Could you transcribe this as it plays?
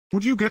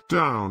Would you get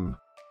down?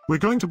 We're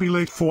going to be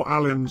late for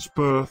Alyne's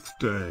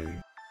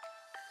birthday.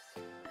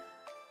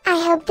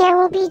 I hope there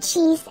will be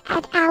cheese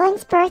at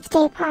Alyne's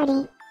birthday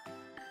party.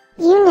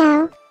 You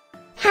know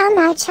how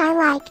much I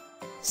like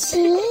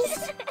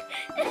cheese.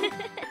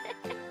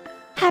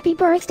 Happy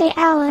birthday,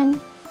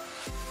 Alyne.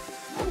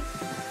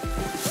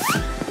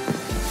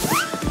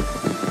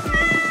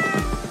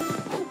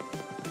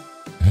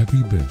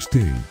 Happy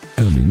birthday,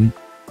 Alyne.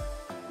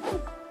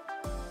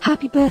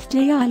 Happy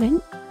birthday,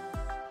 Alyne.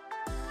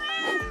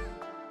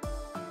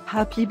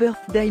 Happy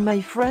birthday,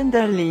 my friend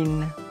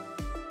Alyne.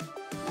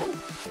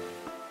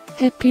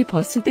 Happy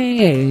birthday,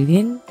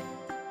 Alyne.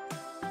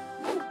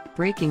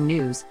 Breaking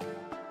news.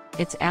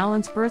 It's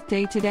Alyne's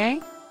birthday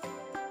today.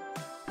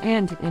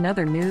 And in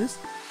other news,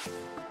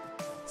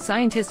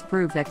 scientists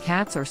prove that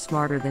cats are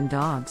smarter than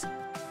dogs.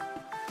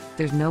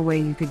 There's no way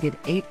you could get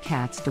 8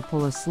 cats to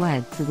pull a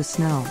sled through the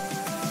snow.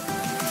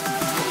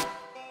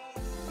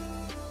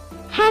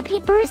 Happy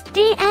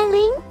birthday,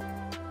 Alyne.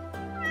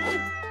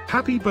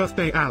 Happy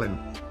birthday,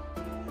 Alyne.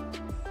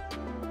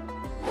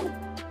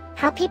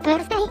 Happy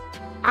birthday,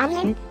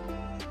 Alyne.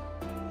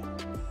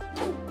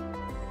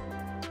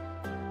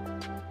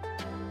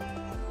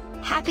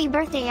 Happy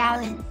birthday,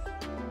 Alyne.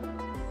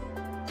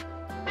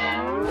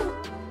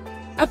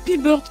 Happy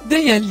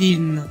birthday,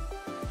 Alyne.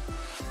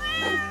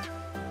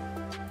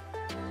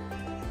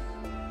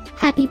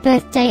 Happy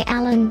birthday,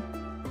 Alyne.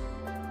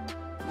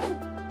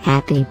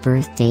 Happy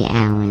birthday,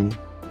 Alyne.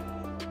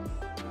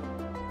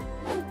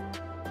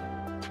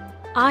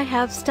 I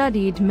have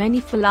studied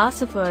many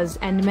philosophers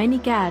and many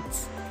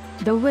cats.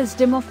 The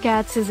wisdom of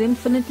cats is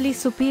infinitely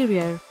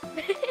superior.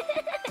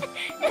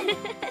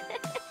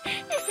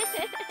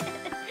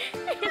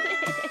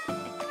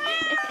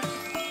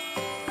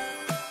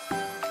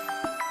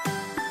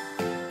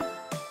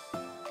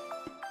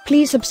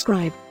 Please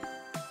subscribe,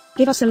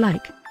 give us a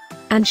like,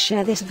 and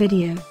share this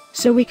video,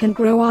 so we can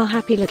grow our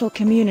happy little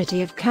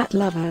community of cat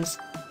lovers.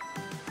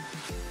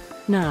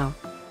 Now,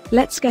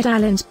 let's get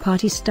Alyne's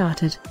party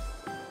started.